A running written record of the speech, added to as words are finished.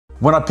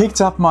When I picked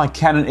up my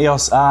Canon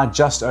EOS R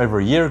just over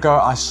a year ago,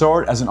 I saw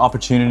it as an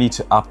opportunity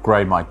to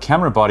upgrade my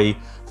camera body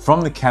from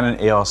the Canon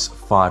EOS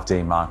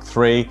 5D Mark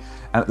III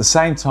and at the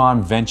same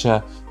time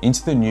venture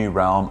into the new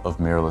realm of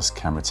mirrorless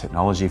camera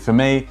technology. For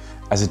me,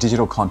 as a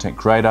digital content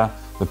creator,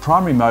 the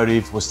primary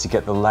motive was to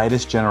get the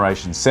latest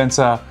generation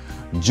sensor,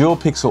 dual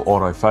pixel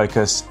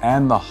autofocus,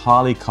 and the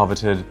highly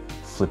coveted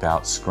flip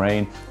out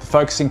screen. The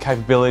focusing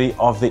capability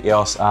of the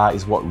EOS R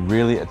is what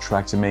really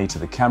attracted me to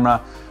the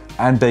camera,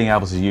 and being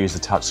able to use the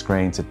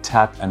touchscreen to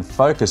tap and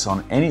focus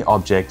on any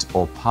object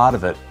or part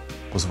of it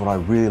was what I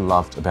really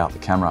loved about the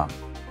camera.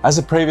 As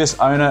a previous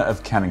owner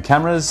of Canon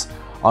cameras,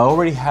 I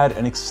already had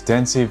an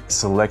extensive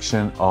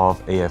selection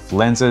of EF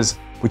lenses,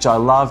 which I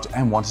loved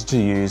and wanted to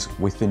use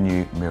with the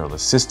new mirrorless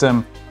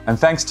system. And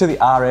thanks to the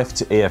RF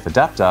to EF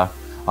adapter,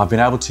 I've been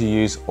able to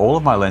use all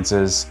of my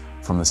lenses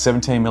from the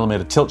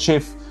 17mm tilt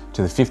shift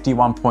to the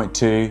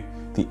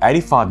 50-1.2, the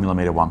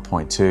 85mm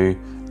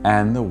 1.2,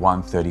 and the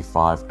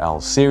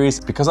 135L series.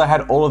 Because I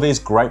had all of these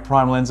great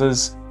prime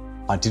lenses,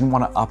 I didn't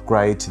want to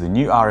upgrade to the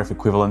new RF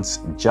equivalents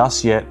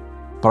just yet,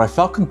 but I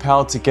felt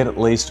compelled to get at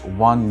least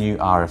one new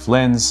RF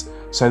lens,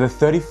 so the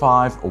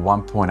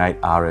 35-1.8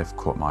 RF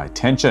caught my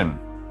attention.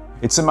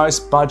 It's the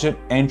most budget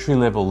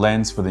entry-level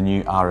lens for the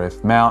new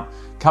RF mount,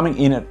 coming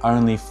in at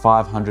only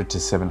 $500 to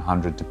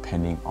 $700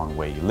 depending on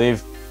where you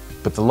live.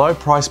 But the low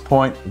price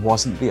point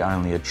wasn't the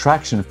only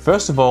attraction.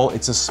 First of all,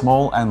 it's a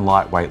small and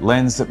lightweight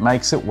lens that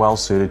makes it well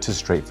suited to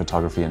street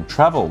photography and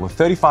travel. The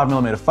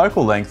 35mm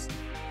focal length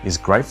is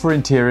great for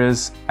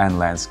interiors and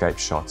landscape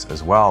shots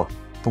as well.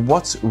 But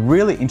what's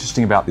really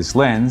interesting about this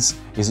lens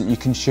is that you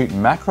can shoot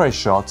macro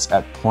shots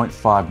at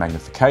 0.5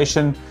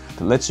 magnification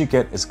that lets you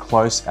get as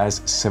close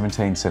as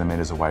 17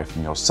 centimeters away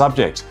from your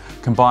subject.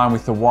 Combined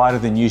with the wider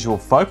than usual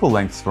focal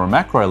length for a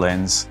macro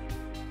lens,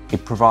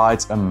 it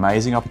provides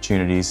amazing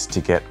opportunities to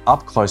get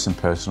up close and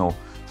personal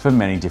for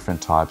many different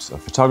types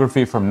of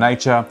photography, from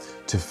nature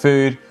to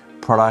food,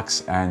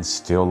 products, and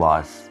still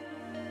life.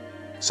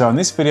 So in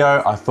this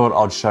video, I thought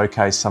I'd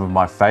showcase some of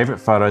my favorite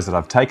photos that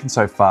I've taken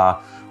so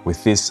far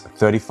with this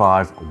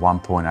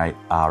 35-1.8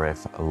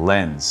 RF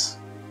lens.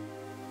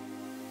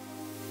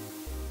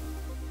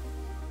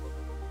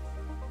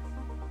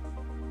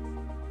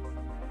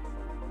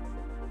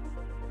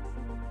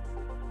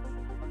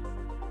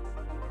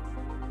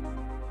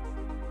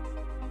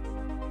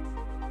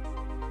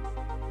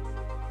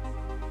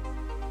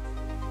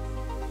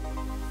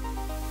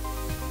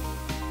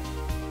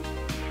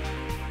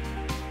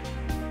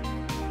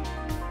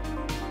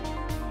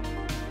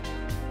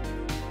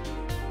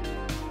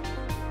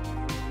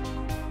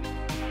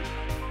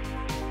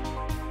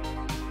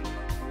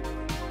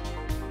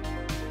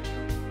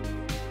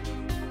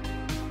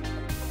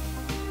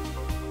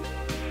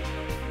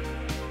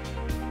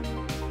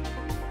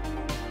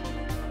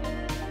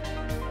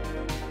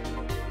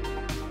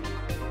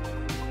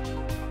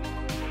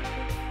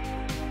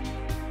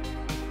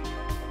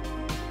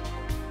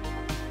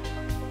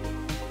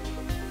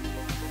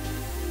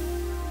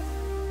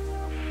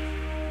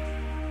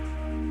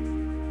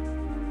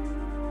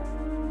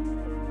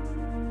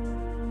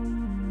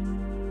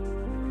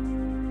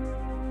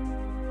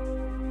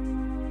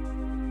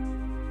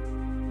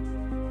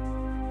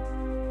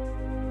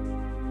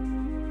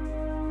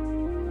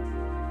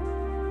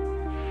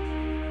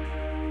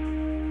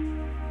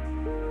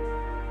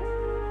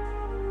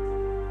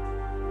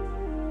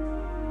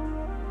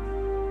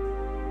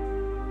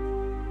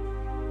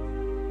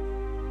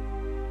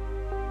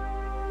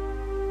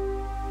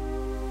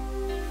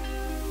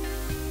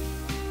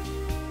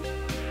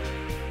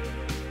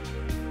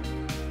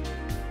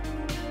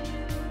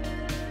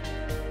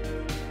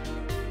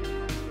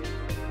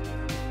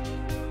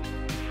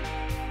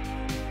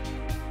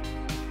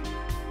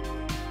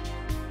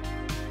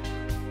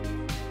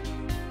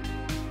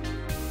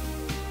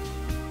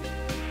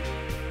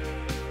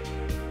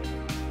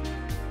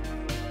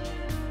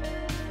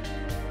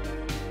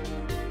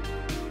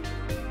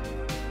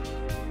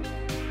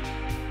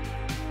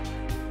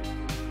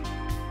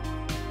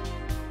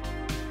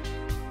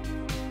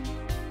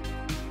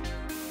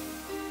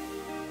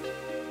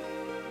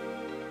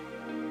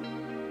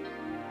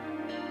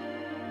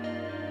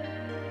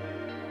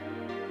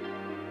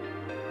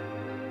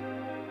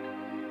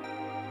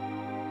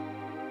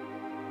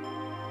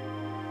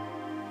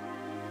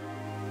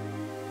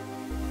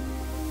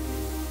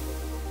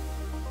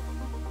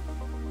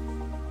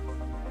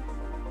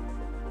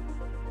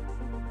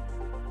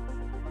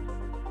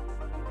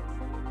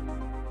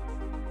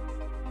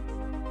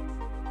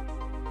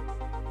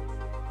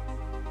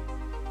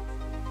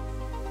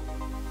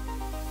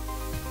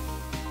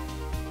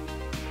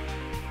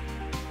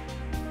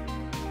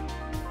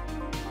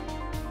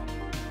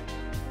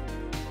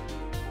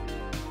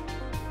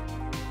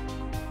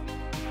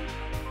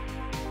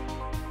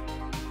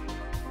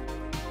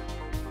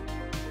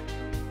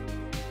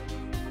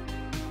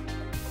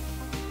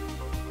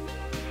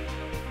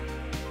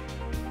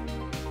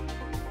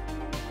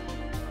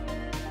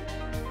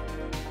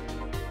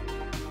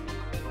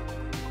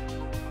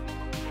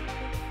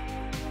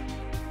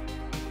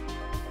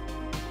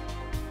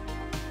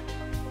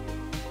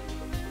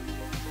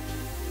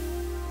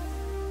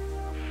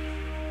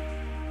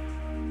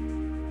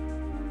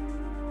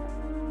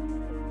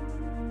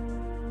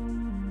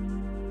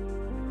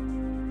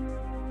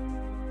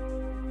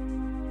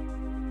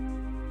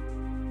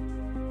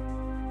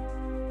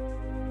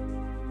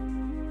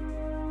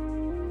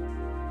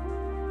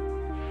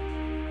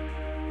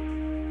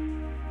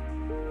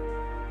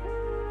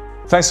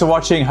 Thanks for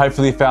watching.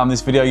 Hopefully you found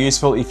this video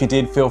useful. If you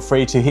did, feel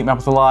free to hit me up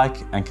with a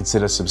like and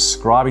consider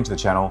subscribing to the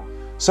channel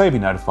so you'll be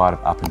notified of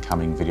up and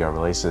coming video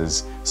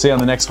releases. See you on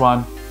the next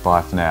one.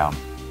 Bye for now.